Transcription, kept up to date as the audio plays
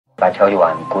If I tell you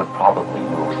I'm good, probably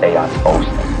you will say I'm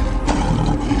boasting.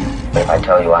 But if I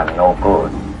tell you I'm no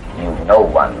good, you know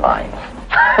one line.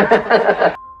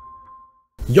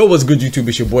 Yo, what's good, YouTube?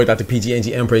 It's your boy Dr. PG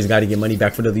NG Praise God to get money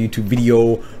back for another YouTube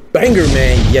video. Banger,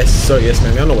 man. Yes sir, yes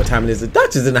man. I don't know what time it is. The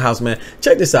doctor's in the house, man.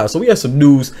 Check this out. So we have some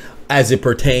news as it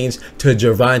pertains to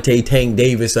Gervonta Tank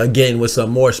Davis, again with some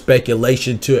more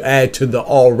speculation to add to the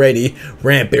already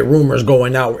rampant rumors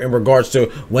going out in regards to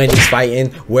when he's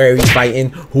fighting, where he's fighting,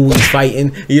 who he's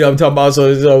fighting. You know what I'm talking about?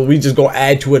 So we just go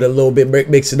add to it a little bit,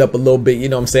 mix it up a little bit, you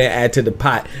know what I'm saying? Add to the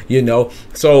pot, you know.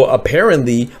 So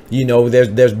apparently, you know,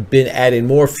 there's been adding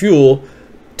more fuel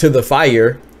to the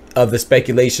fire of the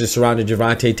speculation surrounding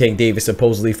Gervonta Tank Davis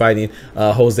supposedly fighting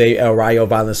Jose El Rayo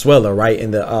Valenzuela, right,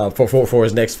 in the for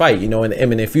his next fight, you know, in the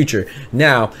imminent future.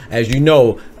 Now, as you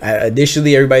know,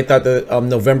 initially everybody thought that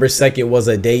November 2nd was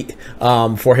a date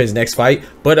for his next fight,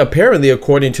 but apparently,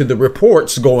 according to the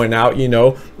reports going out, you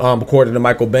know, according to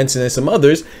Michael Benson and some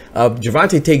others,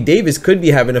 Gervonta Tank Davis could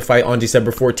be having a fight on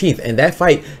December 14th, and that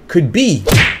fight could be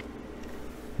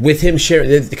with him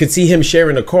sharing, could see him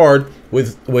sharing a card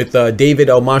with David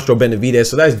El Monstro Benavidez.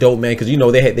 So that's dope, man, because you know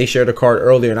they shared a card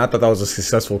earlier, and I thought that was a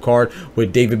successful card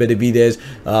with David Benavidez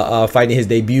fighting his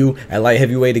debut at light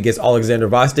heavyweight against Alexander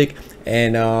Vostok,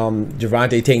 and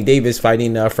Gervonta Tank Davis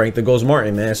fighting Frank the Ghost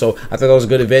Martin, man. So I thought that was a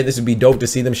good event. This would be dope to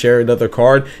see them share another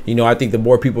card. You know, I think the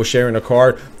more people sharing a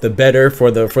card, the better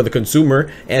for the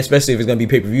consumer, and especially if it's going to be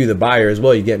pay-per-view, the buyer as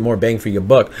well. You get more bang for your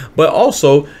buck. But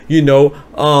also, you know,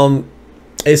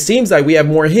 it seems like we have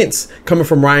more hints coming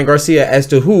from Ryan Garcia as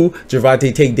to who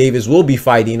Gervonta Tank Davis will be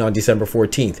fighting on December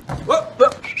 14th.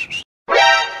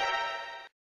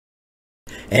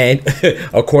 And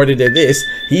according to this,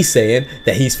 he's saying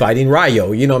that he's fighting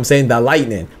Rayo, you know what I'm saying, the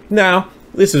Lightning. Now,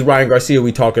 this is Ryan Garcia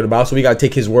we talking about, so we got to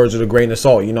take his words with a grain of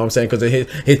salt, you know what I'm saying, because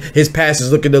his past is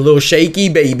looking a little shaky,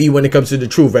 baby, when it comes to the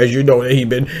truth. As you know, he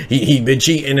been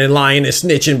cheating and lying and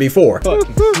snitching before.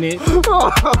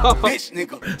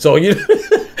 So, you know,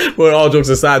 but all jokes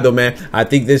aside though, man, I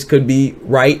think this could be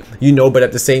right, you know, but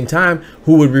at the same time,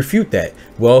 who would refute that?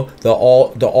 Well, the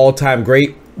all-time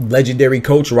great legendary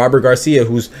coach Robert Garcia,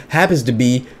 who happens to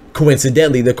be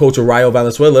coincidentally the coach of Rayo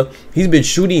Valenzuela. He's been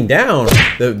shooting down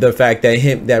the fact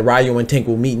that Rayo and Tank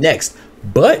will meet next,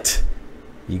 but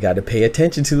you got to pay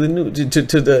attention to the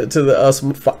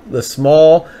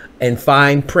small and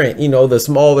fine print, you know, the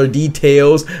smaller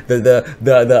details,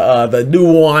 the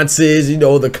nuances, you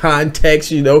know, the context,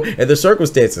 you know, and the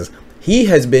circumstances. He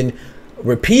has been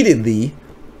repeatedly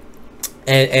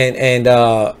and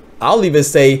I'll even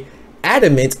say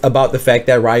adamant about the fact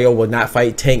that Rayo will not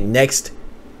fight Tank next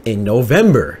in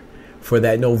November. For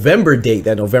that November date,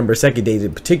 that November 2nd date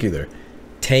in particular,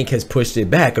 Tank has pushed it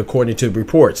back, according to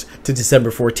reports, to December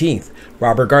 14th.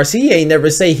 Robert Garcia ain't never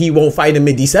say he won't fight him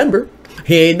in December.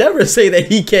 He ain't never say that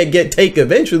he can't get Tank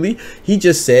eventually. He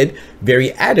just said very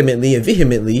adamantly and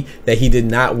vehemently that he did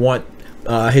not want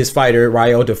his fighter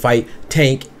Rayo to fight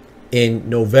Tank in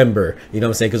November, you know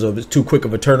what I'm saying, because it was too quick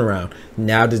of a turnaround.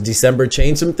 Now, does December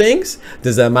change some things?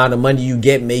 Does the amount of money you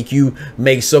get make you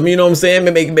make some, you know what I'm saying,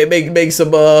 make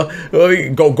some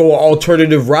go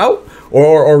alternative route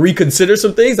or reconsider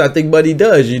some things? I think money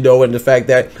does, you know, and the fact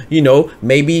that, you know,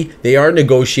 maybe they are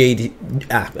negotiating.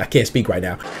 I can't speak right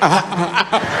now.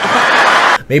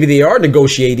 Maybe they are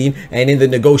negotiating, and in the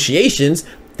negotiations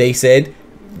they said,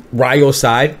 Rayo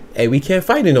side, hey, we can't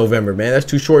fight in November, man. That's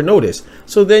too short notice.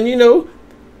 So then, you know,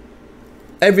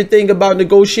 everything about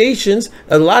negotiations,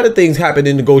 a lot of things happen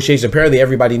in negotiations. Apparently,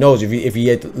 everybody knows, if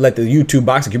you let the YouTube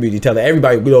boxing community tell it,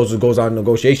 everybody knows what goes on in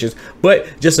negotiations.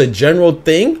 But just a general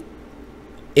thing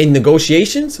in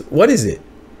negotiations, what is it?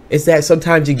 It's that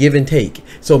sometimes you give and take.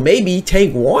 So maybe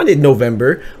Tank wanted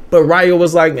November, but Rayo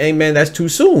was like, hey, man, that's too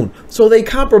soon. So they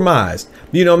compromised.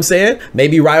 You know what I'm saying?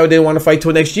 Maybe Rayo didn't want to fight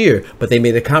till next year, but they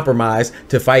made a compromise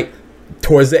to fight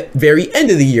towards the very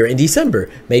end of the year in December.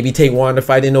 Maybe Tank wanted to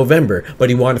fight in November, but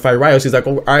he wanted to fight Rayo. So he's like,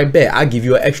 oh, all right, bet, I'll give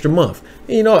you an extra month.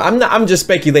 You know, I'm just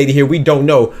speculating here. We don't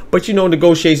know, but you know,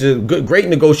 negotiations, great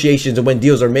negotiations, and when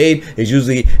deals are made, it's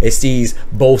usually it sees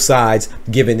both sides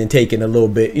giving and taking a little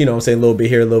bit. You know what I'm saying? A little bit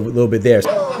here, a little bit there.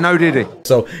 No, did he?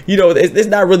 So, you know, it's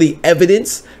not really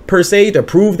evidence per se to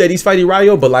prove that he's fighting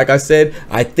Rayo, but like I said,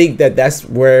 I think that that's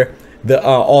where the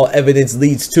all evidence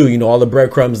leads to, you know, all the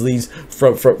breadcrumbs leads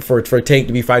for Tank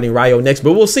to be fighting Rayo next.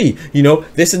 But we'll see. You know,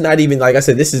 this is not even, like I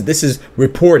said, this is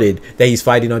reported that he's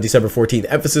fighting on December 14th.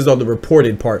 Emphasis on the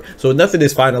reported part. So nothing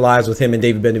is finalized with him and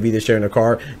David Benavidez sharing a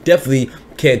car. Definitely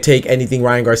can't take anything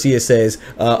Ryan Garcia says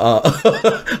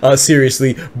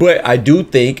seriously, but I do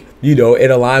think you know, it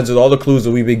aligns with all the clues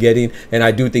that we've been getting, and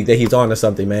I do think that he's on to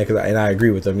something, man, and I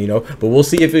agree with him, you know. But we'll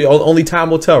see if only time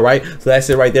will tell, right? So that's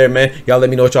it right there, man. Y'all let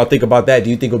me know what y'all think about that. Do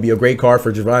you think it'll be a great card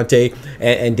for Gervonta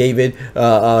and David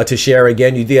to share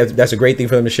again? You think that's a great thing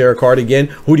for them to share a card again?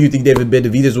 Who do you think David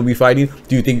Benavidez will be fighting?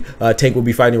 Do you think Tank will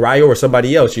be fighting Ryo or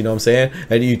somebody else? You know what I'm saying?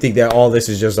 And do you think that all this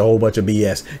is just a whole bunch of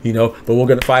BS? You know, but we're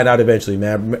gonna find out eventually,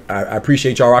 man. I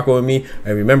appreciate y'all rocking with me,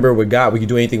 and remember, with God, we can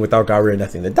do anything. Without God, we're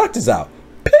nothing. The doctor's out.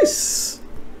 Peace.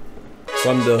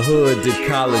 From the hood to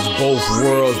college, both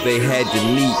worlds they had to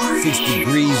meet. 6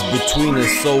 degrees between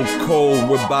us, so cold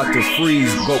we're about to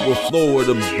freeze. But we're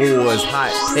Florida boys,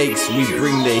 hot takes, we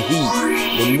bring the heat.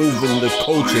 We're moving the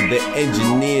culture, the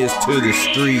engineers to the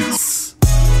streets.